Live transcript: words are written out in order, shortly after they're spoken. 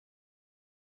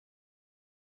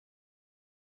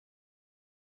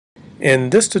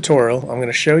In this tutorial, I'm going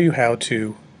to show you how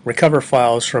to recover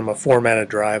files from a formatted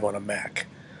drive on a Mac.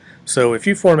 So if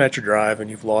you format your drive and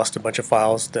you've lost a bunch of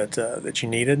files that you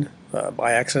needed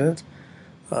by accident,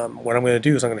 what I'm going to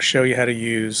do is I'm going to show you how to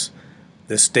use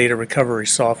this data recovery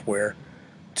software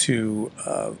to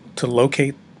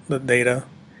locate the data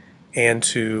and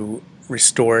to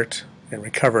restore it and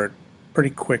recover it pretty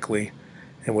quickly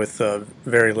and with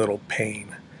very little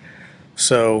pain.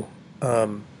 So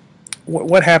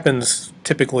what happens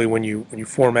typically when you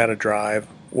format a drive,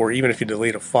 or even if you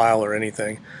delete a file or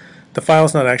anything, the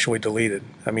file's not actually deleted.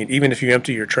 I mean, even if you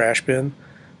empty your trash bin,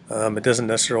 it doesn't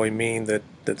necessarily mean that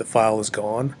the file is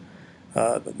gone.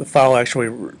 The file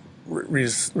actually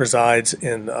resides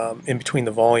in between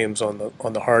the volumes on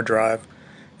the hard drive,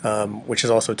 which is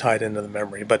also tied into the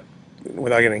memory. But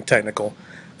without getting technical,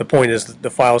 the point is that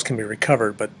the files can be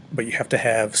recovered, but you have to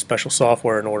have special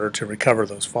software in order to recover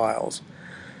those files.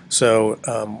 So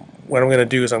what I'm going to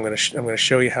do is I'm going to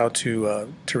show you how to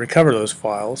recover those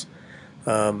files.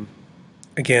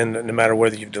 Again, no matter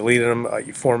whether you've deleted them,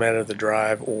 you formatted the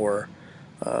drive, or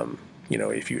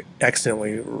if you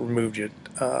accidentally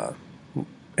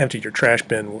emptied your trash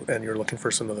bin and you're looking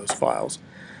for some of those files.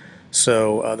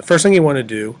 So the first thing you want to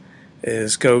do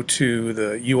is go to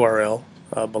the URL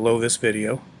below this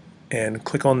video and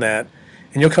click on that,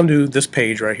 and you'll come to this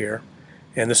page right here,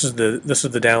 and this is the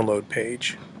download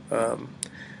page.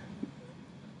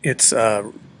 It's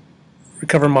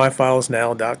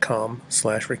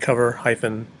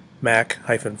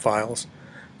recovermyfilesnow.com/recover-mac-files,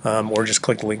 or just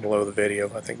click the link below the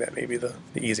video. I think that may be the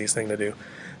easiest thing to do.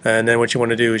 And then what you want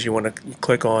to do is you want to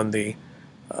click on the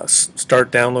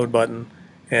Start Download button,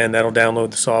 and that'll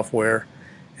download the software.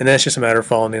 And then it's just a matter of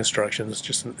following the instructions.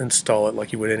 Just install it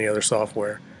like you would any other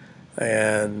software.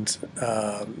 And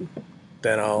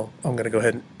then I'm going to go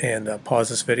ahead and pause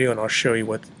this video, and I'll show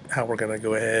you how we're going to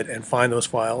go ahead and find those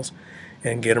files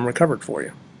and get them recovered for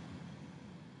you.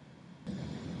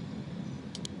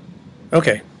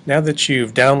 Okay, now that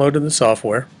you've downloaded the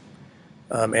software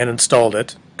and installed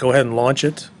it, go ahead and launch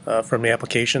it from the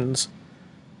Applications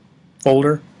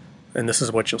folder, and this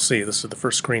is what you'll see. This is the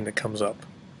first screen that comes up.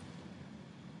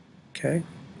 Okay,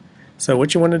 so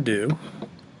what you want to do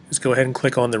is go ahead and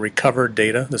click on the Recover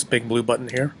Data, this big blue button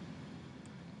here,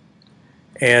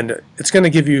 and it's going to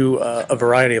give you a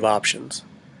variety of options.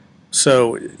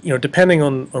 So, depending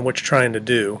on what you're trying to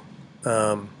do,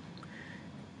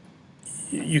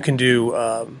 you can do,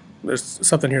 there's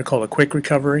something here called a quick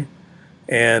recovery,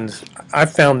 and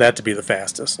I've found that to be the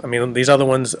fastest. I mean, these other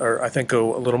ones I think,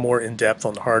 go a little more in depth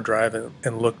on the hard drive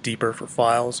and look deeper for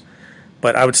files.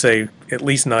 But I would say at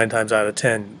least 9 times out of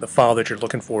 10, the file that you're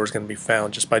looking for is going to be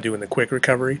found just by doing the quick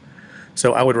recovery.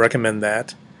 So I would recommend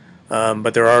that.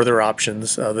 But there are other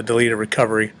options. The deleted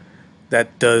recovery,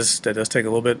 that does take a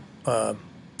little bit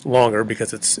longer,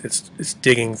 because it's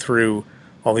digging through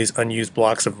all these unused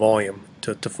blocks of volume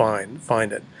to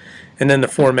find it. And then the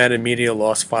formatted media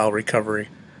lost file recovery.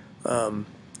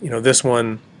 This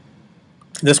one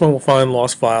will find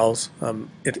lost files.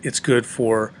 It's good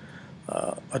for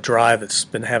a drive that's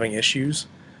been having issues,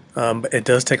 but it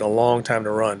does take a long time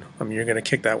to run. I mean, you're going to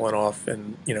kick that one off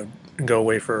and go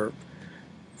away for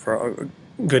a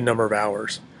good number of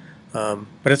hours. But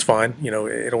it's fine.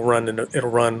 It'll run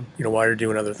while you're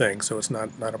doing other things, so it's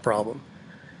not a problem.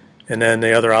 And then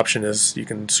the other option is you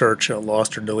can search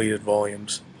lost or deleted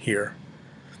volumes here.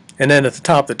 And then at the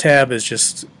top, the tab is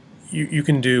just you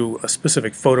can do a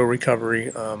specific photo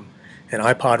recovery, an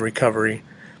iPod recovery.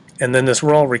 And then this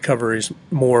raw recovery is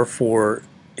more for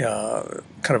kind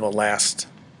of a last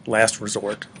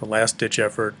resort, a last ditch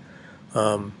effort.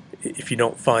 If you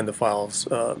don't find the files,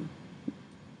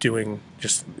 doing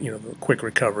just the quick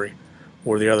recovery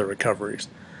or the other recoveries.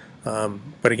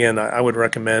 But again, I would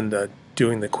recommend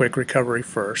doing the quick recovery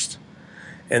first.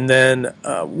 And then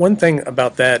one thing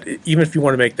about that, even if you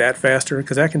want to make that faster,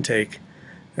 because that can take,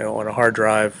 on a hard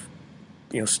drive,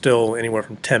 still anywhere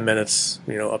from 10 minutes,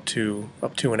 up to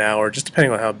an hour, just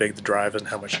depending on how big the drive is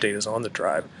and how much data is on the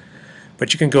drive.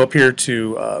 But you can go up here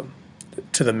to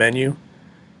the menu,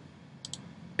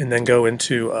 and then go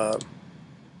into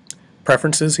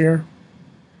Preferences here.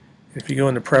 If you go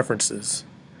into Preferences,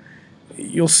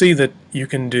 you'll see that you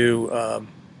can do,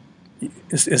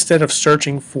 instead of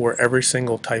searching for every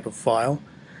single type of file,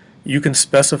 you can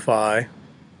specify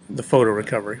the photo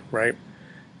recovery, right?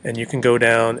 And you can go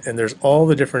down, and there's all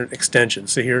the different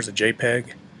extensions. So here's a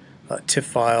JPEG, TIFF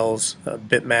files,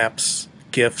 bitmaps,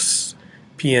 GIFs,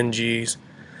 PNGs.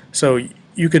 So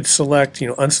you could select,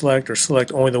 unselect or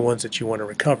select only the ones that you want to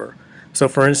recover. So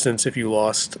for instance, if you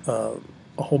lost a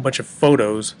whole bunch of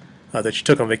photos that you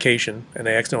took on vacation and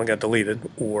they accidentally got deleted,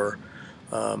 or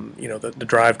the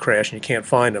drive crashed and you can't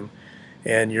find them,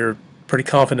 and you're pretty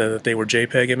confident that they were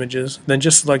JPEG images, then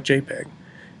just select JPEG.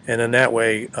 And in that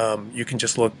way, you can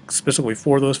just look specifically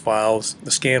for those files.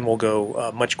 The scan will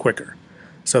go much quicker.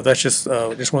 So that's just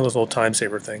one of those little time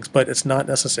saver things, but it's not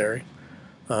necessary.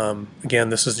 Again,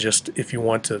 this is just if you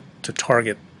want to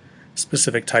target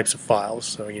specific types of files.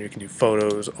 So you can do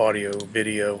photos, audio,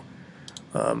 video,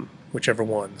 whichever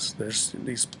ones. There's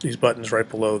these buttons right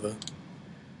below the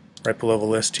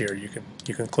list here. You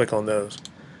can click on those.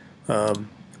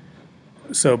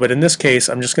 But in this case,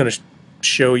 I'm just going to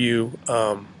show you.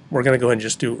 We're going to go ahead and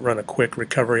just run a quick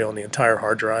recovery on the entire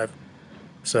hard drive.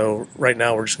 So right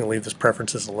now we're just going to leave this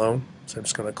preferences alone. So I'm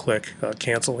just going to click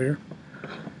cancel here,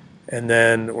 and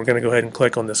then we're going to go ahead and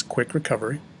click on this quick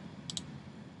recovery.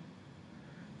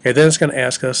 Okay, then it's going to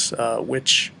ask us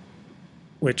which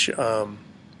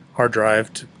hard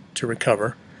drive to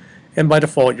recover, and by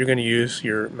default you're going to use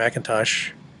your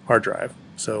Macintosh hard drive.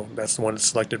 So that's the one that's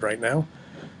selected right now.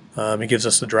 It gives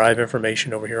us the drive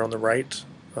information over here on the right,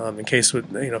 in case if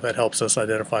that helps us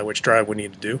identify which drive we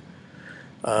need to do.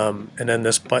 And then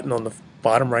this button on the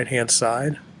bottom right hand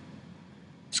side,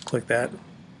 just click that,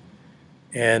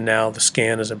 and now the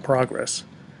scan is in progress.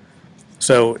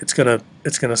 So it's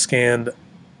gonna scan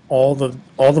all the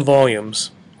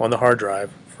volumes on the hard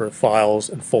drive for files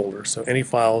and folders. So any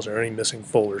files or any missing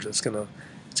folders, it's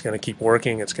gonna keep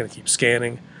working. It's gonna keep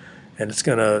scanning, and it's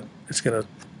gonna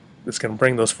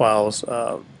bring those files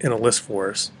in a list for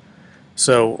us.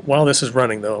 So while this is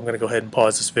running, though, I'm going to go ahead and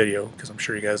pause this video because I'm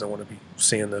sure you guys don't want to be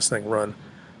seeing this thing run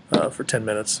for 10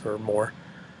 minutes or more.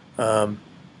 And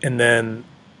then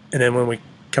when we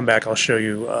come back, I'll show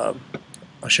you how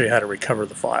to recover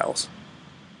the files.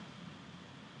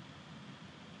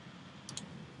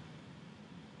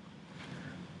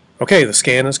 Okay, the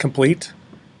scan is complete.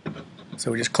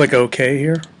 So we just click OK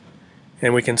here,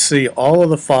 and we can see all of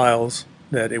the files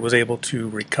that it was able to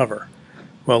recover.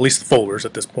 Well, at least the folders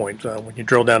at this point. When you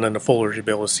drill down into folders, you'll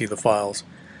be able to see the files.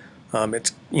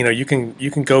 You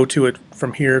can go to it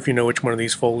from here if you know which one of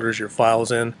these folders your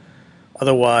file's in.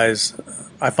 Otherwise,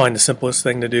 I find the simplest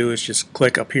thing to do is just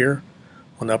click up here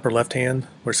on the upper left hand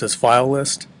where it says File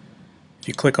List. If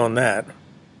you click on that,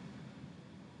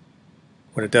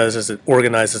 what it does is it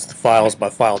organizes the files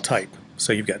by file type.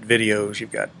 So you've got videos,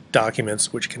 you've got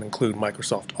documents, which can include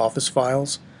Microsoft Office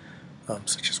files,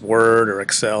 such as Word or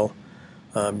Excel.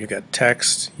 You've got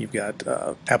text, you've got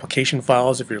application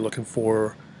files if you're looking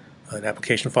for an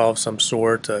application file of some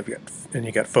sort, and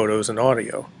you've got photos and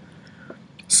audio.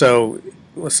 So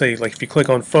let's say like if you click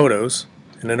on photos,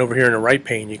 and then over here in the right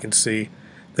pane you can see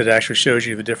that it actually shows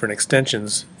you the different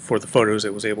extensions for the photos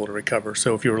it was able to recover.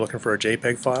 So if you were looking for a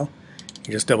JPEG file,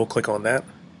 you just double click on that.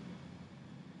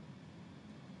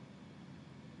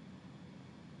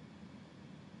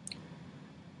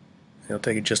 It'll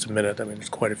take you just a minute. I mean, there's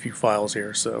quite a few files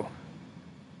here, so.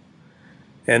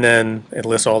 And then it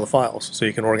lists all the files, so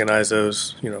you can organize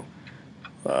those.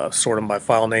 Sort them by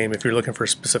file name. If you're looking for a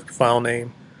specific file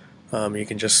name, you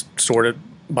can just sort it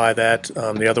by that.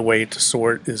 The other way to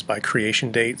sort is by creation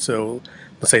date. So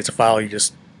let's say it's a file you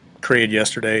just created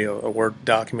yesterday, a Word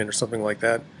document or something like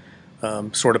that.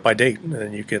 Sort it by date, and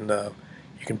then you can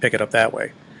pick it up that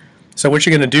way. So what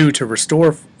you're going to do to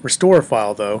restore a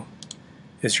file, though,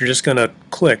 is you're just going to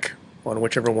click on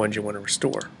whichever ones you want to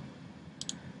restore.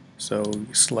 So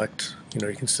you select,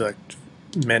 you can select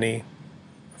many,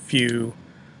 few,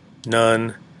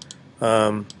 none.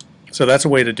 So that's a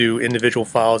way to do individual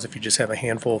files. If you just have a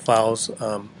handful of files,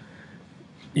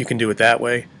 you can do it that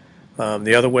way.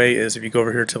 The other way is if you go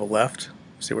over here to the left,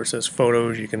 see where it says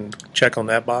photos, you can check on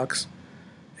that box,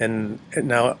 and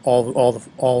now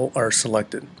all are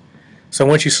selected. So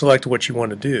once you select what you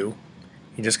want to do,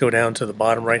 you just go down to the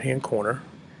bottom right hand corner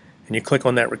and you click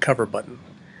on that recover button.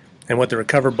 And what the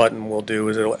recover button will do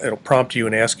is it'll prompt you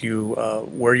and ask you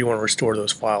where you want to restore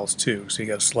those files to. So you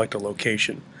got to select a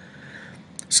location.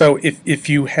 So if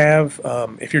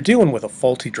you're dealing with a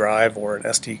faulty drive or an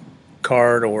SD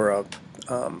card or a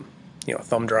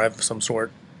thumb drive of some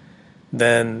sort,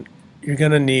 then you're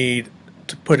going to need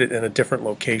to put it in a different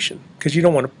location, because you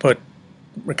don't want to put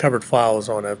recovered files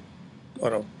on a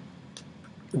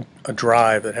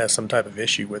drive that has some type of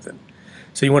issue with it.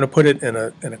 So you want to put it in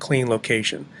a clean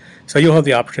location. So you'll have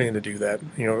the opportunity to do that.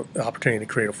 The opportunity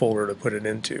to create a folder to put it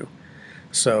into.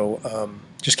 So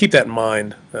just keep that in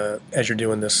mind as you're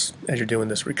doing this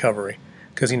recovery,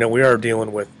 because we are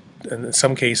dealing with, in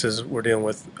some cases we're dealing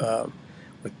with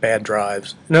bad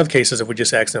drives. In other cases, if we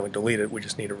just accidentally delete it, we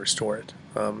just need to restore it,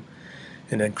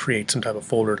 and then create some type of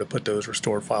folder to put those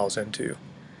restored files into.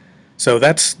 So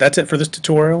that's it for this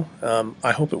tutorial.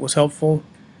 I hope it was helpful,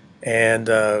 and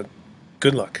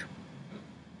good luck.